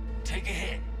 Take a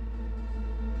hit.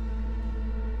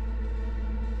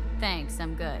 Thanks,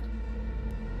 I'm good.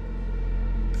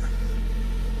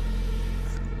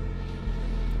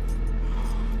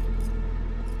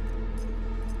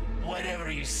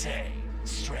 Whatever you say,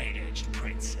 straight-edged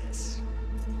princess.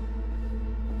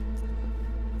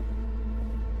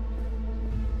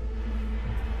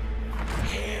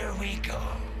 Here we go.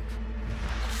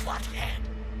 The Flathead,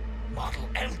 model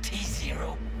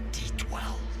MT0 D12.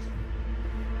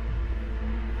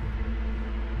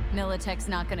 Militech's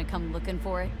not gonna come looking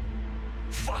for it?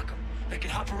 Fuck them. They can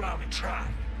hop around and try.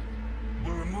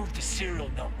 We'll remove the serial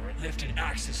number and lift in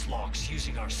access locks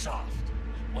using our soft.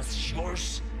 What's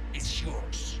yours is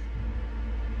yours.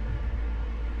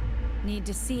 Need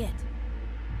to see it.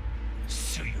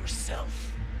 Sue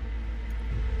yourself.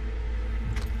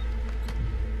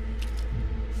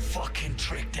 Fucking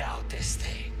tricked out, this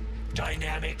thing.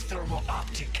 Dynamic thermal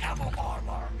optic camo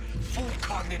armor. Full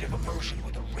cognitive immersion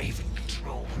with a Raven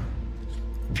controller.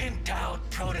 Pimped out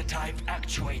prototype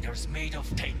actuators made of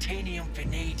titanium,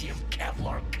 vanadium,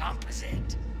 Kevlar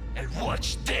composite. And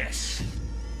watch this!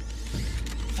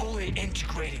 Fully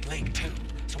integrated Link 2,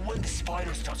 so when the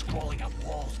spider starts crawling up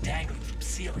walls dangling from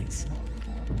ceilings.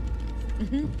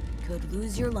 Could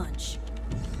lose your lunch.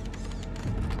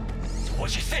 So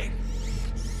what you think?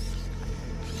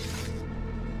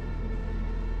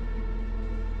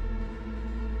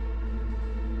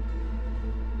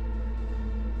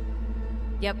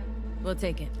 Yep, we'll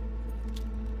take it.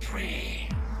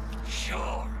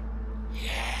 Sure.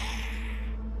 Yeah.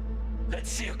 Let's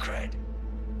see your cred.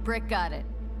 Brick got it.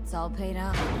 It's all paid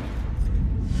out. Brick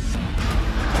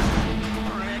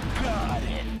got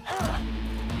it.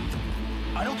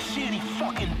 I don't see any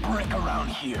fucking brick around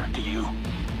here, do you?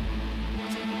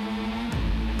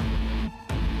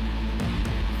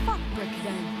 Fuck Brick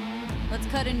then. Let's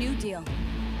cut a new deal.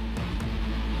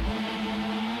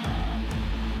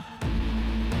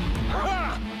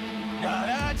 Now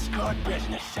that's good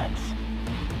business sense.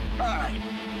 Alright,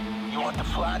 you want the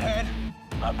Flathead?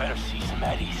 I better see some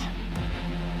eddies.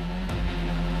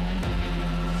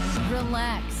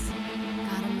 Relax.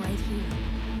 Got him right here.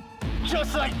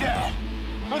 Just like that!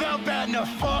 Without batting a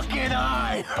fucking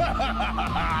eye!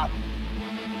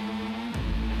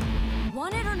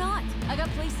 Want it or not? I got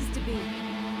places to be.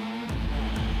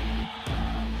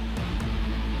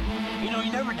 You know,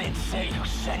 you never did say who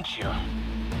sent you.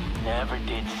 Never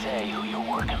did say who you're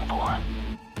working for.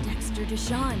 Dexter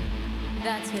DeShawn.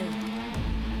 That's who.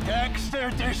 Dexter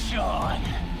DeShawn.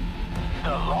 The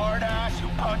lord ass who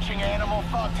punching animal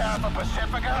fucked half of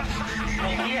Pacifica?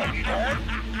 And he ain't dead?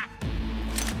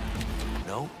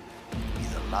 No,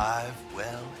 he's alive,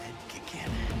 well, and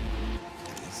kicking.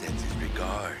 He sends his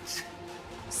regards.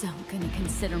 So, gonna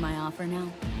consider my offer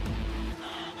now?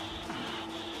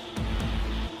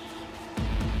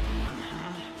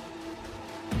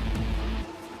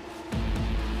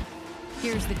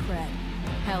 Here's the cred.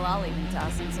 Hell, I'll even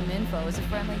toss in some info as a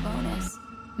friendly bonus.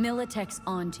 Militech's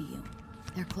on to you.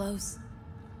 They're close.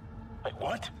 Wait,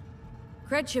 what?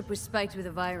 Cred chip was spiked with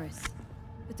a virus.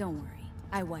 But don't worry,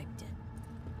 I wiped it.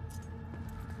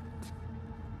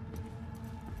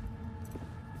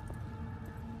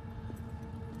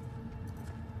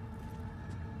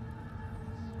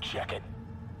 check it.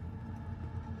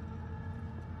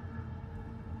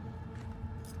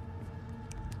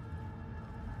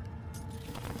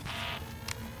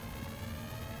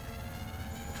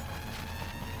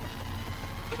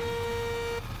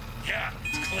 Yeah,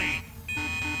 it's clean.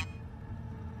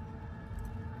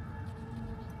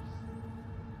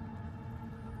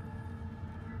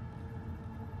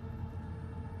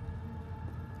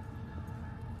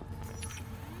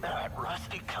 That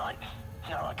rusty cunt.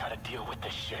 Now I gotta deal with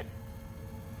this shit.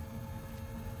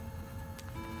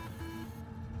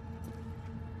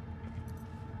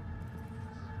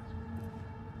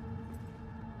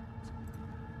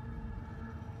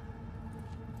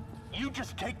 You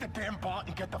just take the damn bot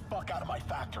and get the fuck out of my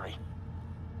factory.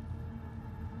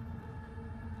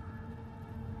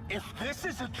 If this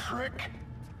is a trick,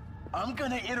 I'm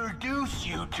gonna introduce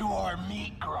you to our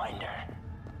meat grinder.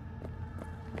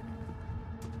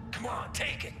 Come on,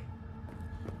 take it.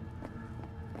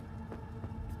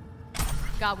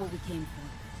 Got what we came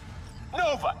for.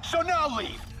 Nova, so now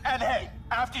leave. And hey,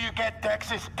 after you get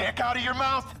Dex's dick out of your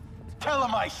mouth, tell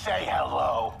him I say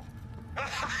hello.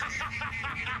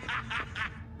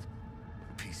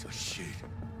 Piece of shit.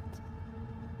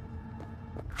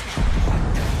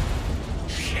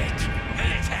 Shit!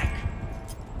 Militech!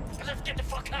 Let's get the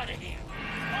fuck out of here.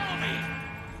 Follow me.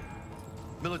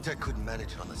 Militech couldn't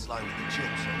manage it on the slide with the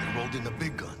chips, so they rolled in the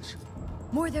big guns.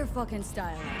 More their fucking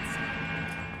style, I'd say.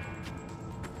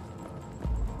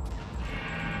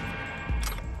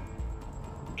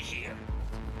 Here.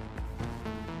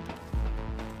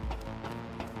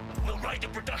 We'll ride the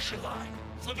production line.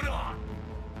 Flip it on.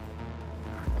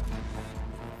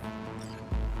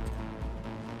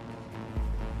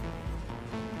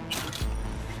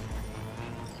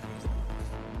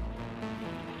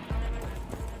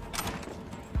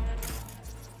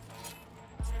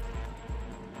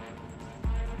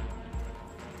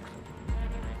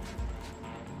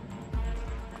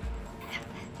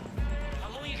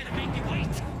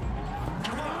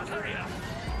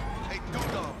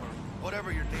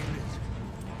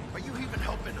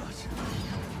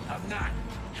 I'm not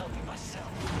helping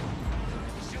myself.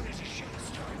 As soon as the shit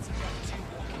starts, I got two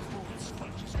walking forward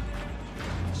sponges.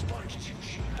 Sponges you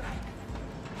shoot back.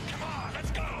 Come on,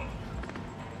 let's go!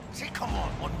 Say come on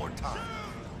one more time.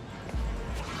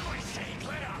 For Christ's sake,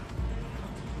 let up!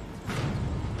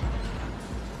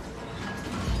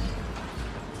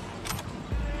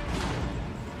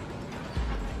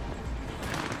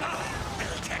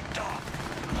 Militech dog.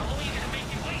 How long are you gonna make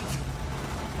me wait?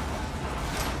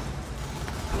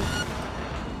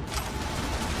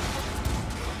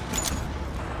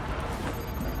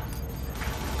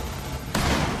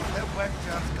 That whack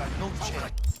job's got no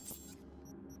chance.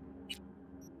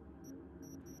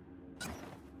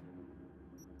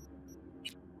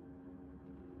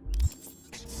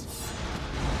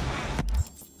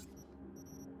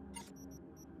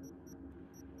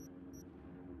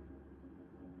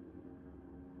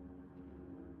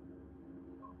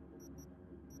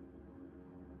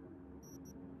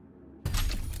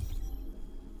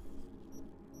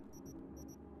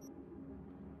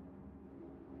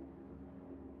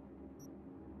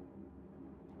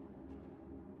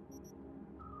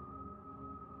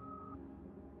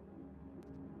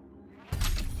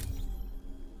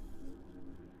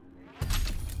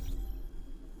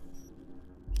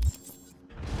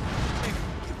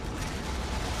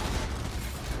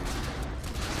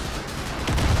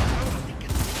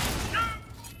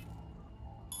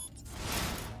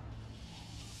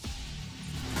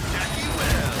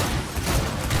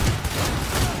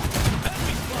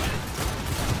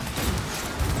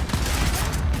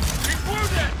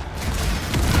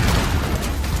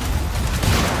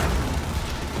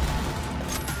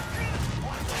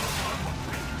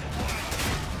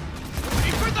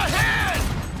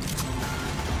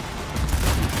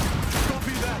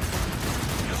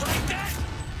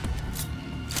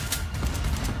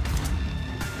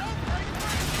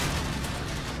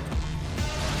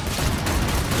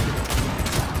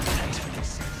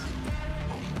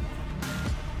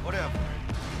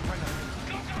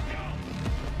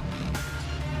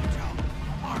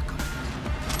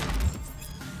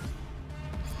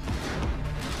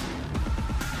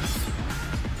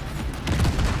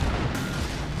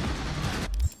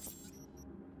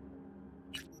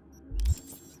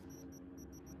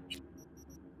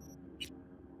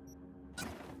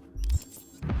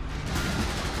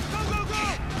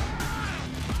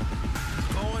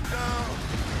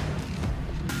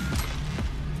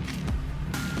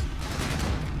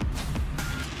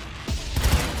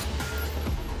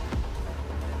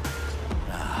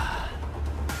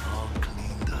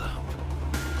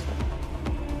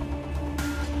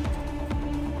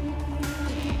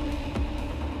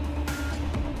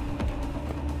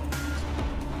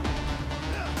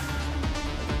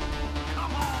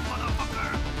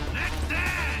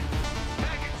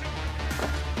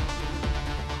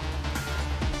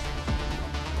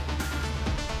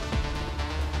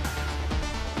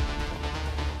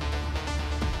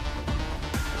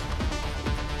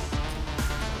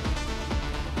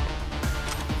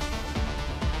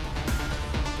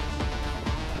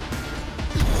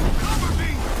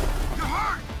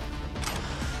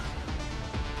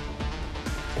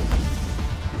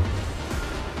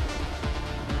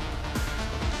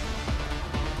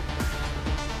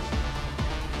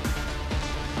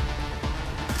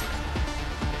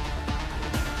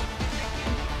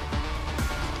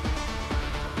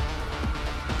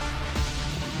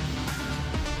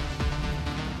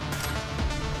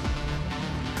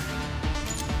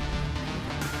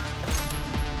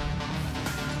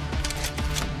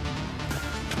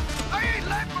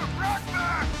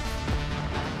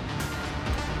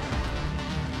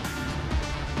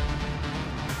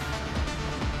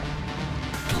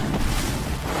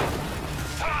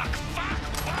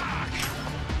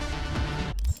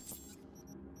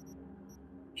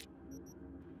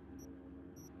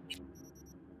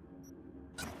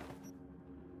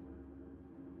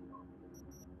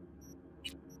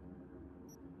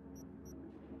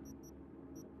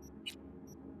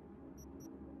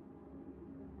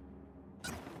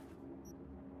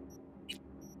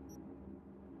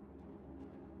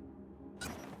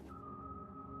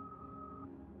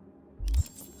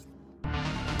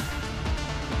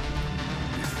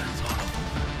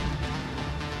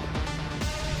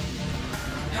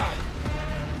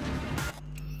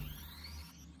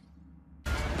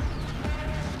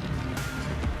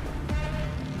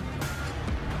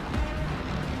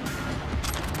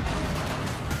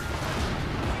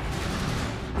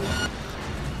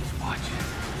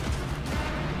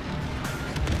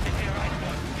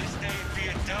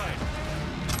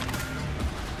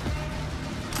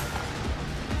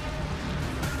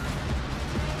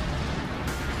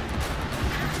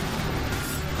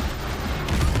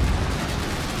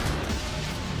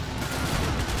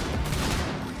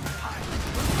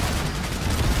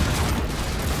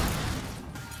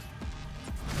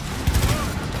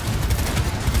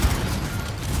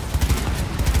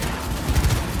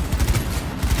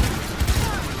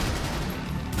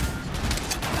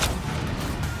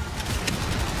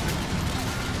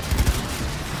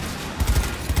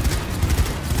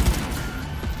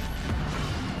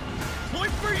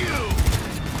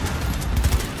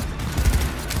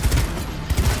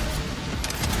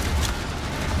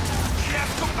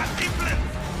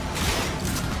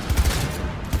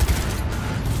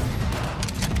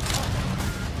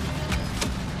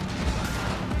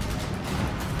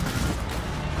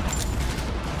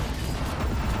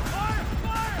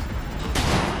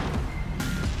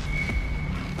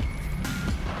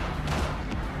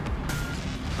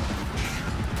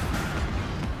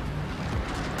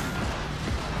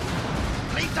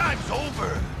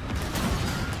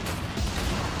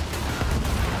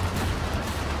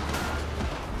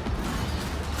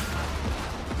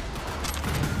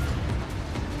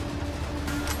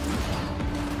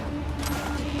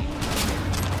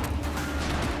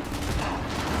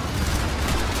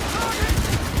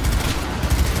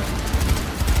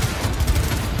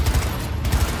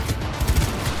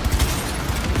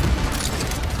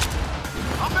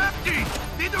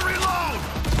 need to reload!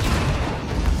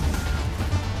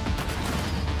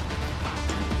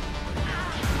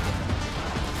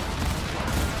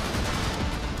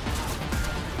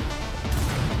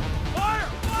 Fire!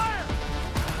 Fire!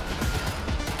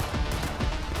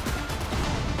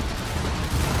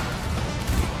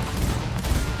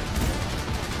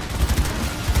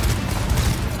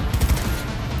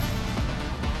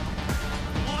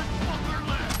 One fucker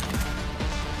left!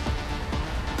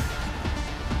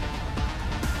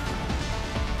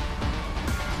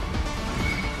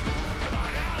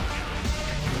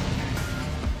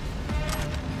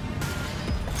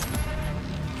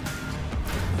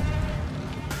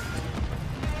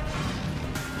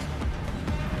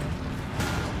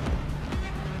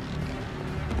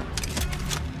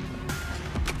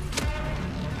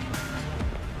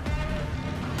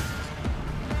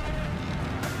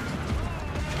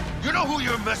 You know who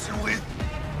you're messing with?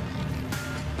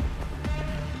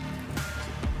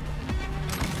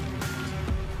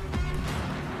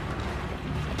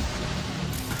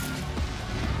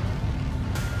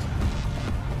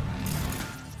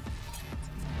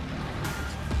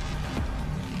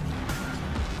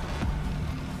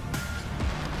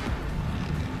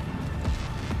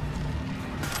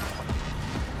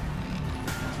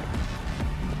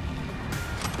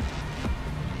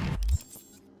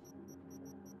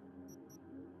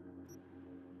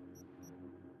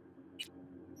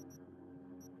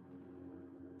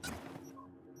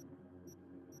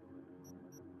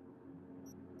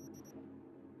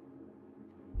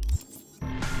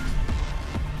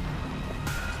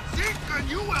 Deacon,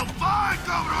 you will find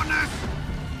cover on this!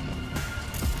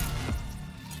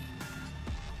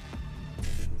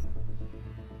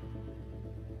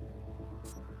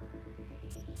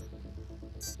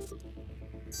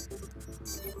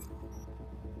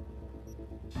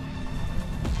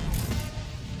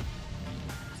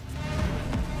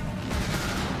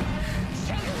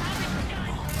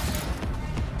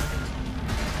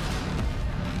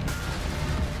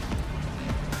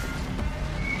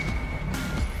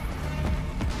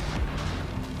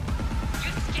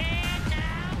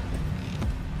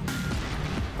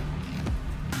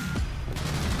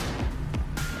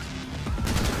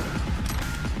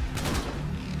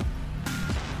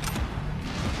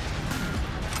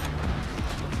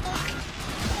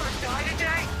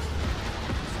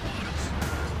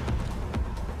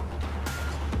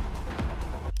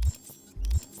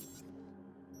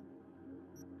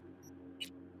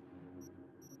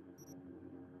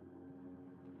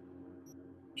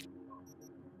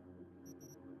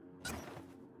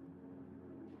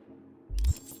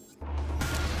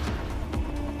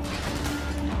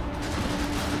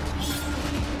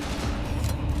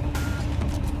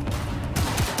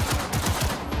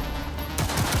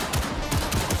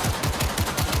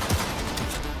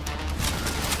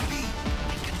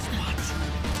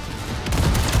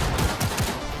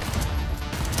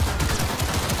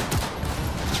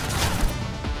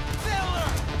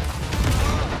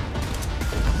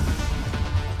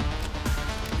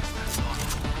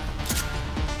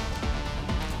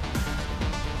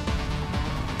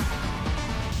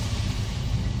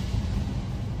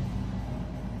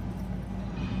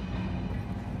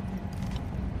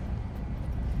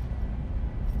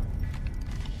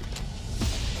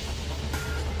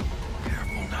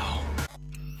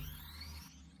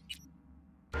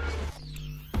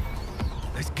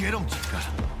 Get him, chica.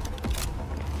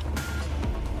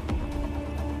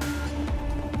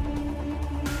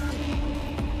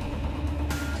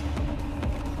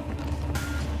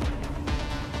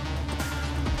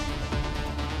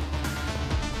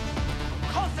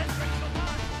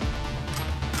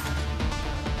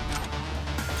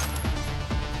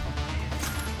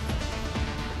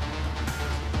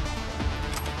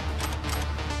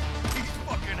 He's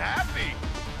fucking happy.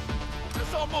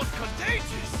 It's almost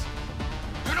contagious.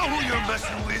 You know who you're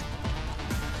messing with?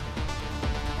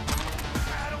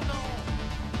 I don't know.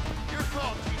 Your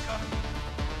call, chica.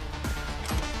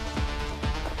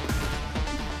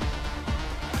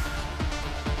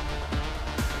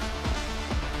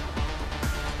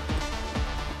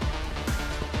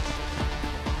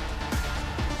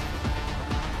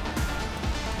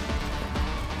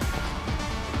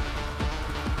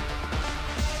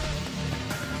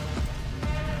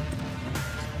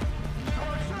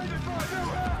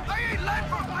 I ain't late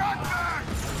for breakfast!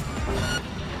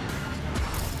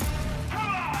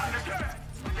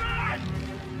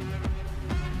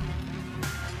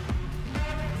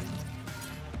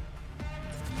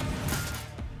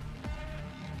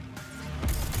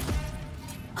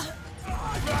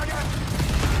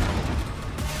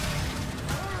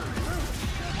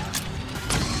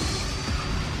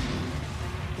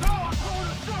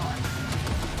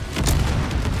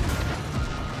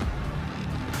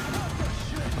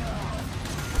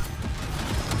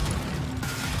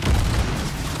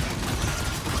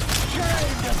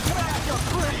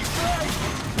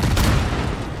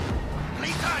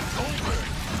 Playtime's over!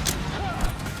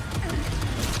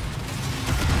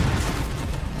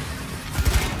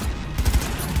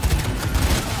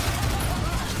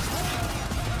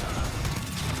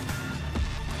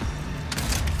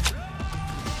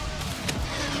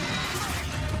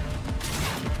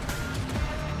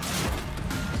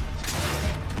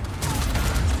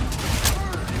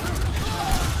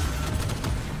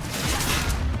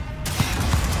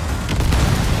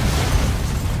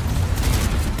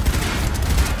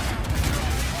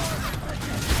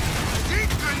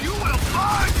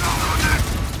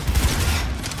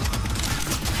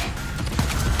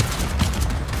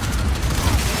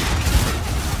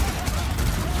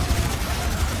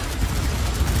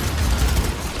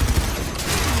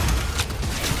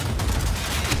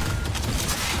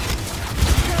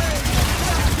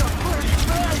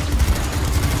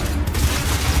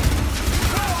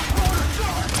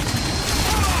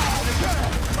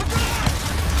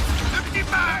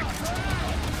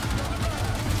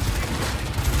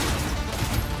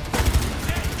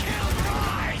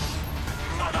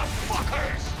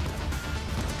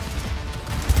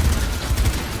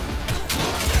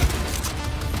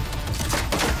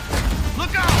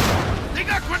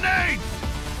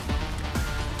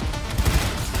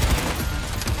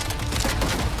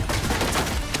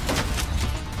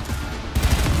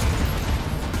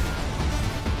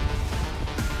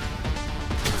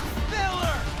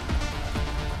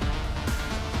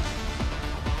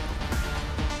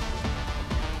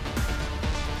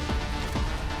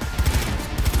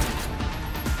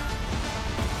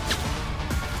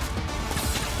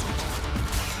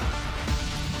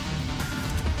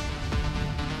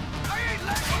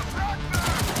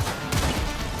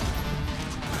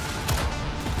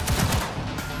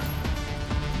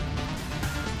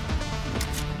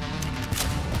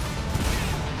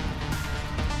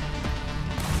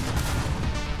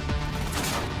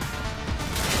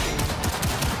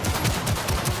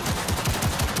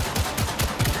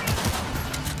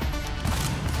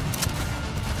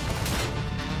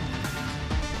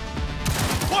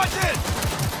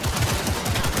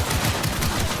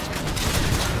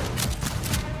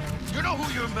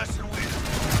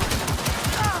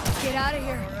 Get out of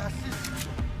here.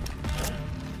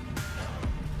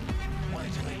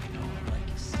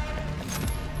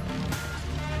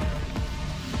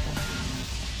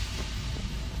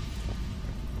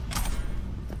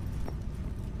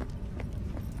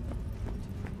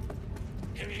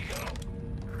 Here you go.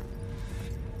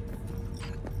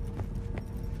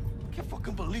 Can't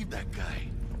fucking believe that guy.